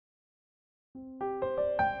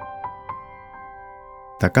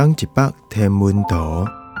逐工一百天文图，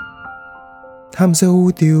探索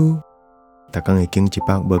宇宙。逐工会经一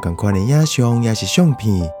百无同款的影像，也是相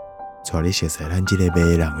片，带你熟悉咱这个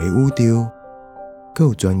迷人的宇宙。更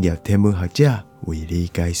有专业天文学者为你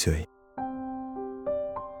解说。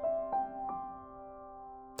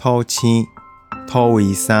土星、土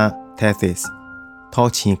卫三 Tethys、土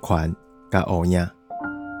星环甲乌影。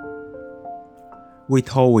为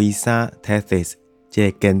土卫三 Tethys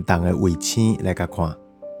这个简单的卫星来甲看，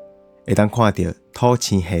会当看到土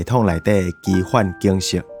星系统内底的基本景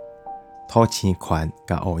色。土星环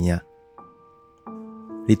甲乌影。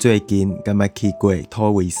你最近敢捌去过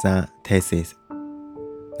土卫三 Tethys？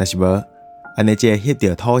 若是无，安尼这个翕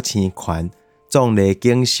到土星环壮丽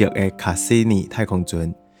景色的卡西尼太空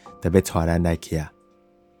船，就要带咱来去啊！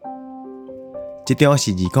这张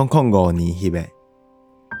是2005年翕的。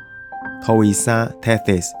土卫三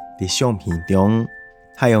Tethys 伫相片中，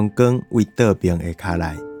太阳光为倒屏的脚内。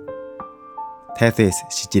Tethys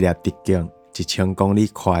是一粒直径1000公里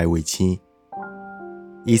宽的卫星，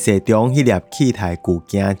伊射中迄粒气态巨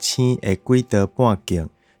行星的轨道半径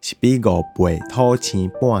是比5倍土星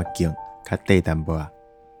半径较短淡薄啊。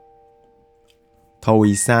土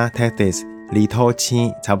卫三 Tethys 离土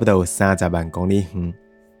星差不多有30万公里远，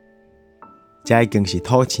这已经是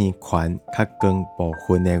土星环较光部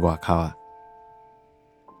分的外口啊。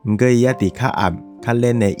不过伊还伫较暗、较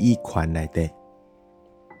冷的乙环内底。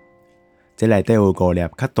这内底有5粒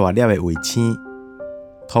较大粒的卫星，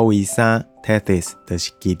土卫三 Tethys 就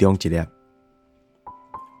是其中一粒。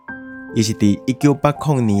伊是伫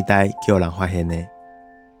1980年代叫人发现的。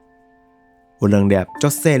有2粒足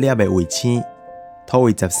细粒的卫星，土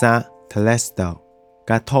卫13 Tethys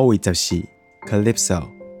甲土卫14 Calypso，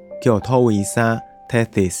 叫土卫三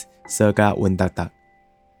Tethys 烧甲温达达，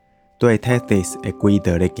对 Tethys 的轨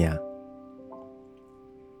道咧行。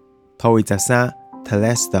土卫13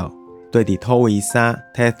 Tethys对伫土卫三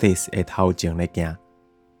Tethys 的头前咧行，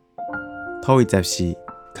土卫14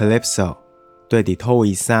 Calypso 对伫土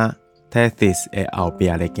卫三 Tethys 的后壁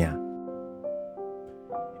咧行，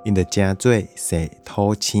因就正做踅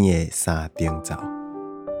土星的三重奏。